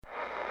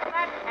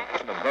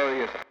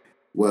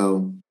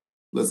Well,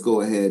 let's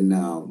go ahead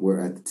now.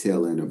 We're at the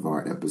tail end of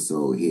our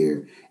episode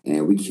here,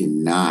 and we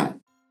cannot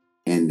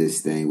end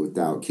this thing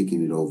without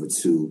kicking it over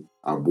to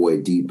our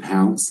boy D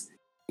Pounce.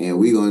 And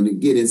we're going to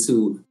get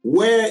into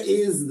where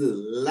is the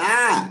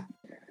lie?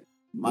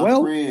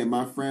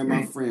 My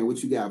friend,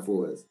 what you got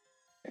for us?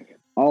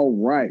 All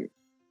right.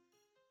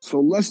 So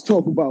let's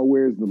talk about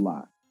where's the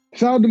lie.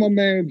 Shout out to my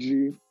man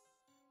G.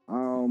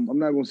 I'm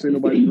not going to say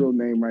nobody's real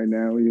name right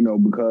now,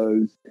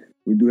 because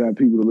we do have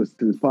people that listen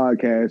to this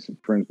podcast,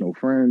 friends, no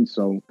friends.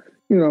 So,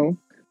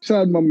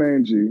 shout out to my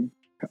man G.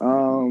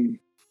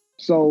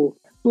 So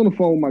I was on the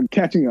phone with my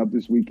catching up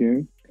this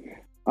weekend.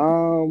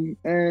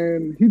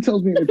 And he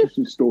tells me an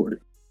interesting story.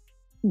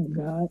 Oh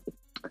God.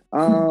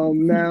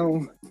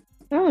 Now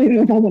I don't even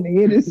know if I want to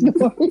hear this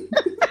story.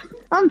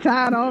 I'm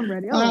tired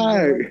already.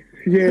 Yeah.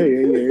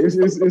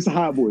 It's a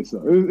hot boy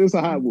story. It's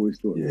a hot boy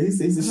story. Yeah,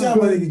 he's a shout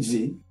out to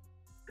G.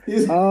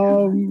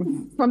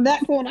 From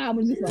that point, I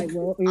was just like,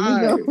 well, here we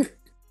go.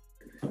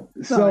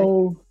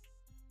 So,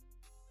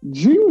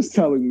 G was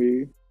telling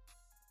me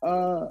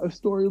a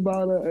story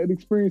about an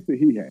experience that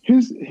he had.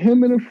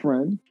 Him and a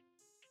friend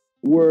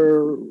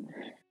were.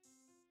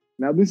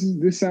 Now this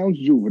sounds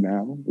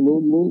juvenile, a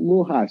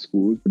little high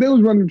school, but they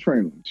was running a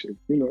train on the chick.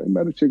 They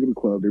met a chick at the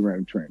club. They ran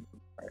a train.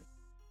 Right?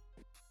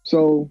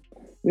 So,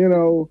 I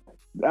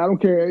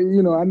don't care.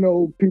 I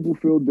know people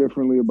feel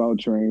differently about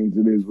trains.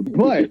 It is,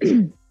 but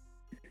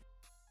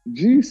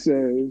G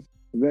says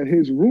that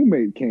his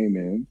roommate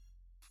came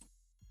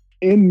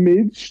in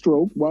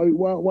mid-stroke while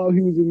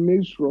he was in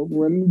mid-stroke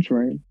running the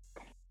train,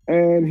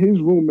 and his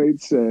roommate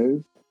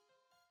says,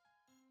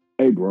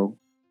 "Hey, bro,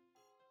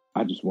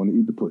 I just want to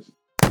eat the pussy."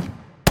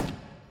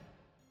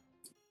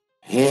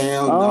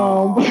 Hell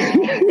no.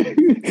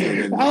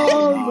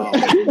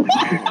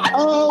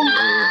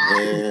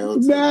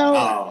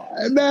 Now.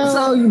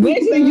 So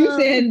basically, you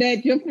said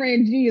that your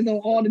friend G is on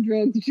all the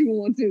drugs that you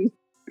want to.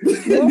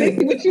 That's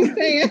basically what you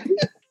saying.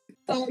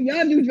 So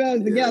y'all do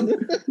drugs together.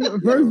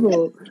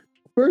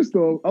 First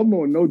of all, I'm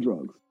on no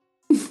drugs.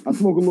 I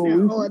smoke a little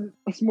reefer.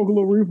 I smoke a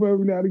little reefer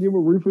every now and again, but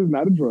reefer is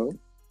not a drug.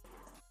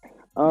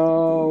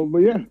 But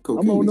yeah,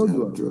 cocaine I'm on no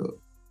drugs.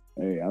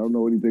 Hey, I don't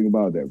know anything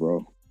about that,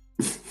 bro.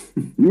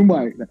 You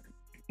might.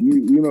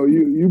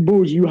 You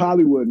bougie, you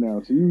Hollywood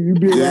now, so you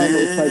be around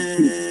those types of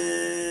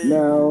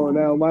people.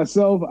 Now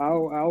myself, I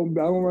don't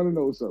run in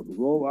those circles.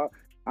 Well,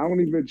 I don't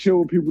even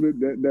chill with people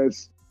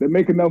that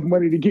make enough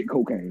money to get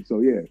cocaine. So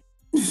yeah.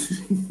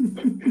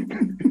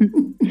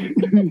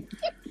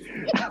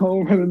 I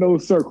don't run in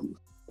those circles.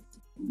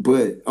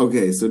 But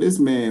okay, so this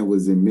man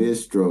was in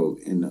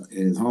mid-stroke, and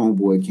his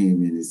homeboy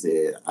came in and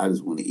said, "I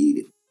just want to eat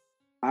it.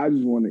 I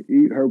just want to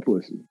eat her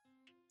pussy."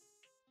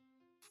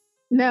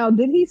 Now,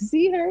 did he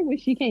see her when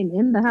she came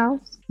in the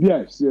house?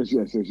 Yes. The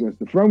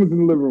friend was in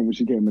the living room when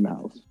she came in the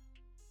house.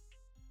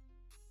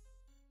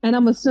 And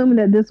I'm assuming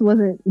that this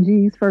wasn't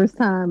G's first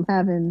time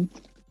having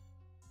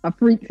a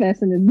freak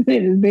fest in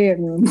his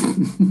bedroom.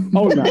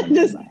 Oh, no.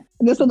 Just a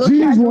little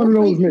G's one of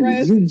those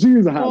niggas. G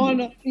is a hot boy.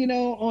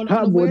 On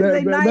hot a boy.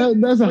 Wednesday night.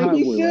 That's a hot boy.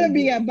 He should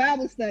be at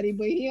Bible study,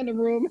 but he in the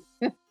room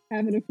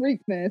having a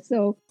freak fest.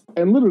 So,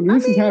 and literally,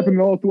 this is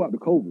happening all throughout the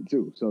COVID,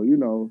 too. So,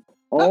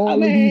 all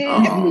of these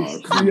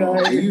come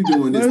on. You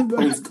doing this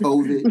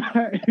post-COVID?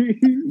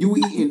 You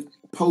eating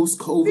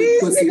post-COVID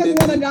these pussy, niggas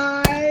nigga? Wanna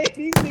die.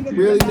 These niggas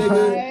really, wanna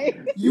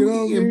nigga? die. You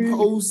eating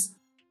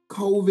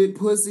post-COVID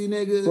pussy,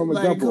 nigga? From a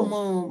like, jump come off.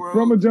 on, bro.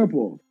 From a jump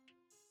off.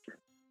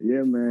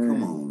 Yeah, man.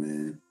 Come on,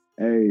 man.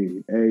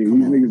 Hey, these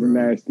niggas are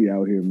nasty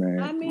out here,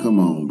 man. Come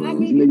on, bro.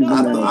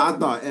 I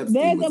thought Epstein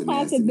there's was a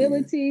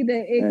possibility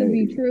that it could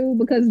be true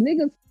because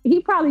niggas,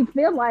 he probably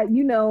feel like,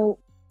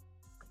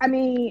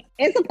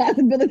 it's a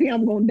possibility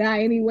I'm going to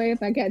die anyway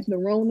if I catch the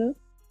Rona.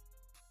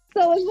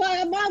 So it's like,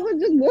 I might as well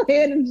just go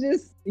ahead and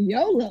just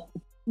YOLO.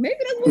 Maybe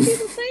that's what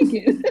people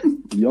thinking.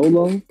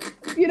 YOLO?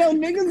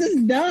 Niggas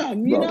is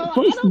dumb.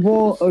 First of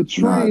all, a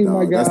train,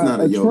 my guy, that's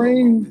not a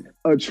train,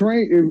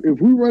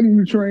 if we run in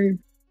the train,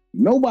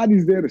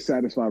 nobody's there to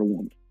satisfy the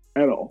woman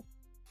at all.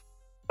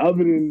 Other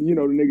than, the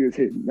nigga that's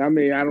hitting. I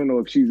don't know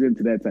if she's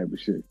into that type of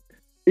shit.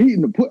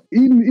 Eating the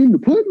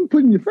pudding,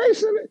 putting your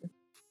face in it?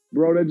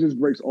 Bro, that just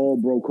breaks all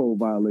bro code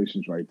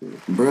violations right there.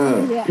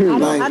 Bro. Yeah,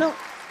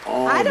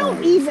 I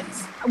don't even,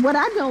 what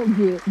I don't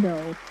get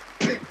though,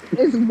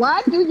 is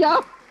why do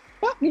y'all,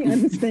 help me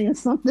understand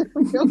something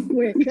real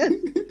quick.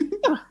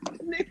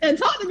 And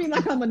talk to me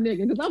like I'm a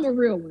nigga, because I'm a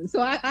real one.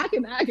 So I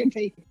can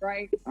take it,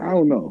 right? I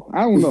don't know.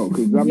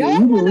 Because you've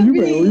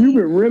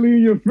been really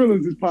in your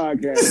feelings this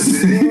podcast.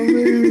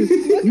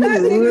 You know what I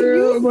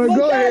mean?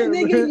 Go ahead,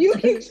 nigga, you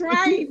keep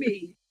trying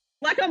me.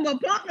 Like I'm a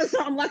punk or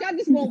something. Like I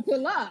just won't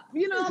pull up.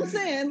 You know what I'm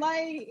saying?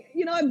 Like,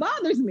 it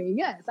bothers me.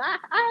 Yes, I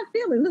have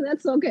feelings, and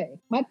that's okay.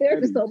 My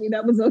therapist told me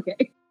that was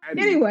okay.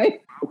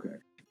 Anyway. Okay.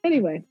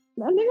 Anyway,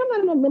 I think I'm not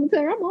in the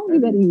military. I'm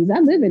always at ease. I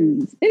live at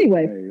ease.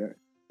 Anyway.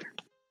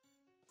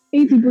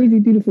 Easy breezy,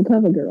 beautiful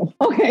cover girl.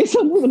 Okay,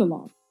 so moving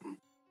along.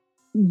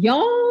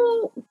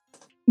 Y'all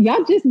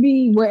just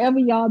be wherever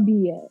y'all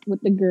be at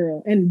with the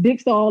girl, and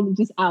dick's all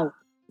just out.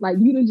 Like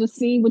you done just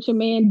seen what your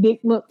man dick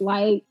look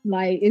like.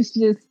 Like it's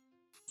just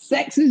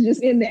sex is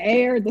just in the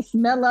air, the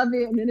smell of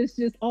it, and then it's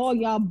just all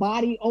y'all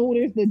body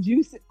odors, the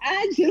juice.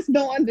 I just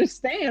don't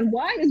understand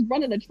why is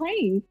running a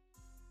train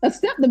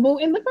acceptable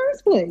in the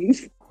first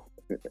place.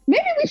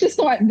 Maybe we should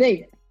start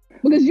there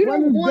because you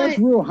don't want. That's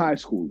real high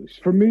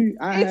schoolish for me.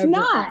 It's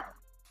not.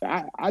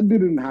 I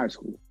did it in high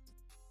school.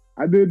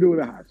 I did do it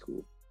in high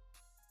school.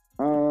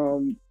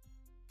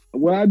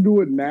 When I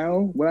do it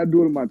now, when I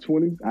do it in my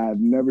 20s, I have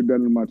never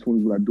done it in my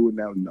 20s. When I do it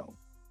now, no.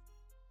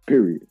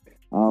 Period.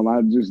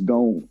 I just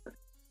don't.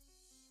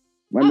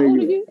 How old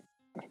are you?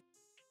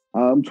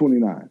 I'm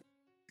 29.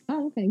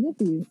 Oh, okay. Good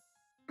for you.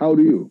 How old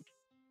are you?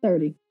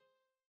 30.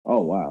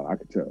 Oh, wow. I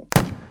could tell.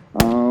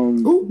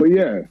 But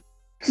yeah.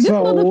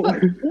 So,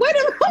 wait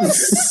a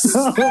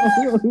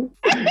minute.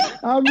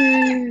 I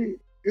mean,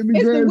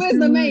 it's the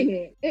wisdom, ain't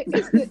it?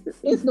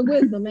 It's the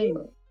wisdom, ain't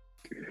it?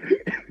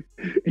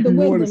 The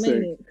wisdom,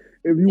 ain't it?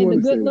 If you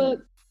want to say look,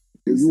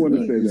 if you want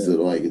to say that,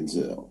 so I can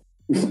tell.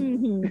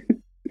 Mm-hmm.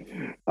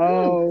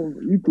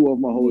 You threw off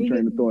my whole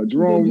train of thought.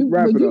 Jerome,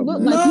 wrap it up. Look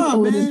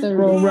like man.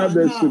 Jerome, wrap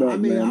that shit up, I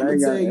mean, man. I'm gonna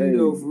tell you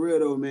though, for real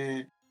though,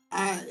 man.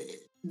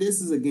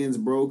 This is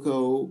against bro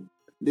code.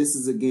 This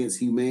is against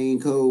humane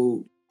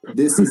code.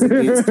 This is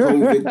against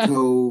COVID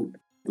code.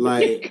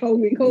 Like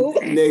COVID code,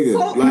 nigga,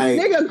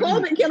 nigga,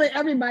 COVID killing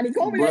everybody.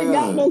 COVID ain't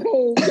got no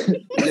code,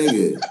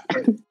 nigga.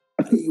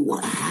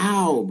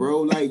 How,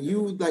 bro? Like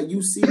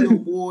you see your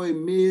boy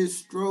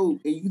mid-stroke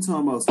and you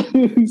talking about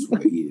something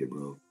right here,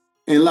 bro.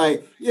 And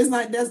like, it's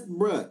like that's,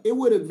 bruh, it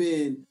would have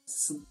been,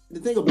 the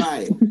thing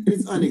about it,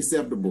 it's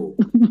unacceptable,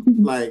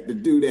 like, to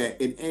do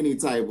that in any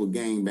type of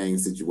gangbang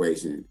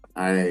situation.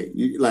 All right?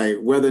 Like,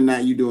 whether or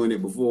not you're doing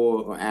it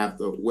before or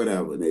after,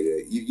 whatever,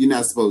 nigga. You're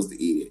not supposed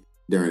to eat it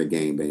during a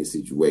gangbang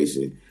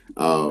situation.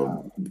 I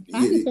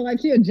just feel like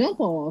she'll jump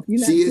off.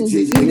 You're not supposed to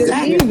eat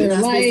exactly. it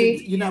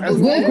either. You're not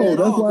supposed to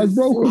that's why it's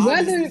broke.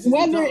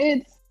 Whether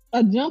it's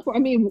a jumper, I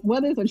mean,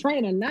 whether it's a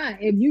train or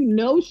not, if you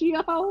know she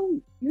a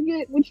hoe, you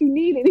get what you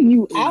need and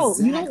you out.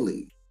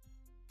 Exactly.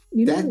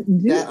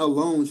 That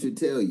alone should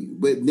tell you.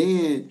 But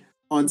then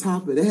on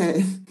top of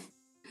that,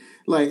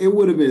 like it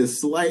would have been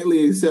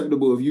slightly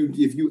acceptable if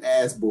you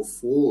asked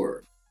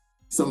before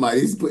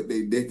somebody's put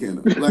their dick in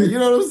them. Like, you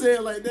know what I'm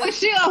saying? Like that. But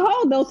she a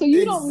hoe though, so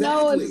you don't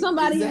know if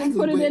somebody even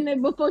put it in there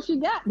before she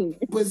got there.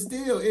 But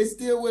still, it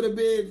still would have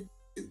been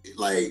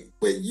like,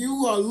 but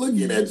you are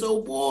looking at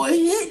your boy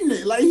hitting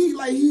it. Like he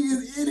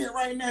is in it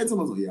right now.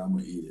 Someone's like, yeah, I'm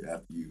gonna eat it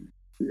after you.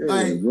 Yeah,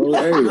 like, bro, you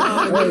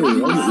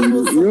know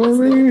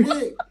what I mean?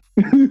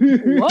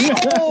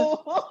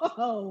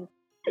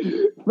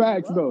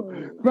 Facts though.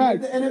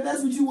 Facts. And if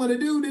that's what you want to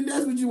do, then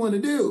that's what you want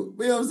to do.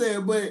 You know what I'm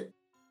saying? But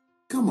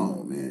come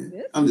on,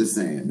 man. I'm just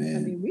saying, man. I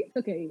mean, we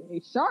took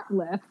a sharp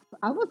left.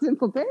 I wasn't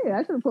prepared.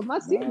 I should have put my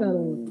seatbelt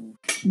on.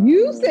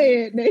 You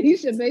said that he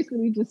should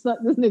basically just suck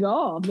this nigga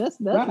off. That's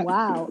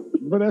wild.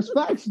 But that's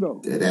facts,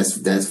 though.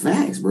 That's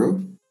facts,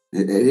 bro.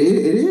 It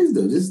is,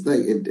 though. Just like,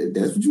 if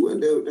that's what you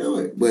want to do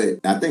it. But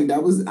I think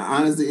that was,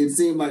 honestly, it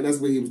seemed like that's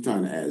what he was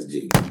trying to ask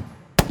G.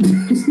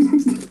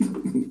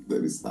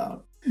 Let me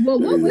stop. Well,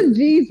 what was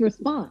G's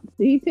response?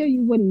 Did he tell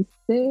you what he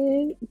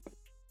said?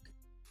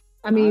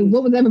 I mean,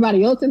 what was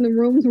everybody else in the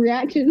room's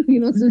reaction?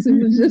 You know, since it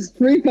was just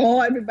free for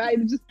all, everybody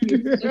was just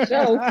the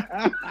show.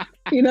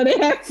 You know, they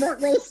had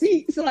front row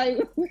seats. Like,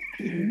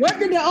 what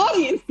did the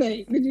audience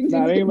think? Did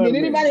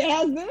anybody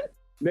ask them?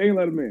 They ain't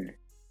let him in.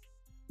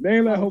 They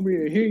ain't let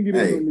homie in. He didn't get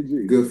in on the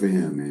G. Good for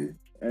him, man.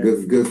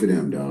 Good for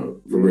them,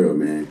 dog. For real,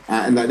 man.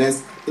 And like they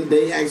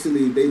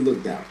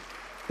looked out.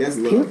 That's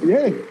love.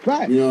 Yeah,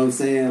 right. You know what I'm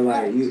saying?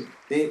 Like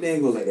they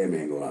ain't gonna let that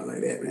man go out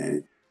like that,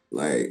 man.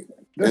 Like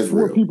that's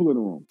 4 people in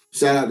the room.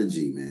 Shout out to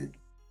G, man.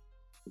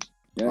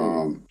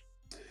 Yeah.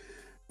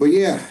 But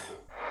yeah,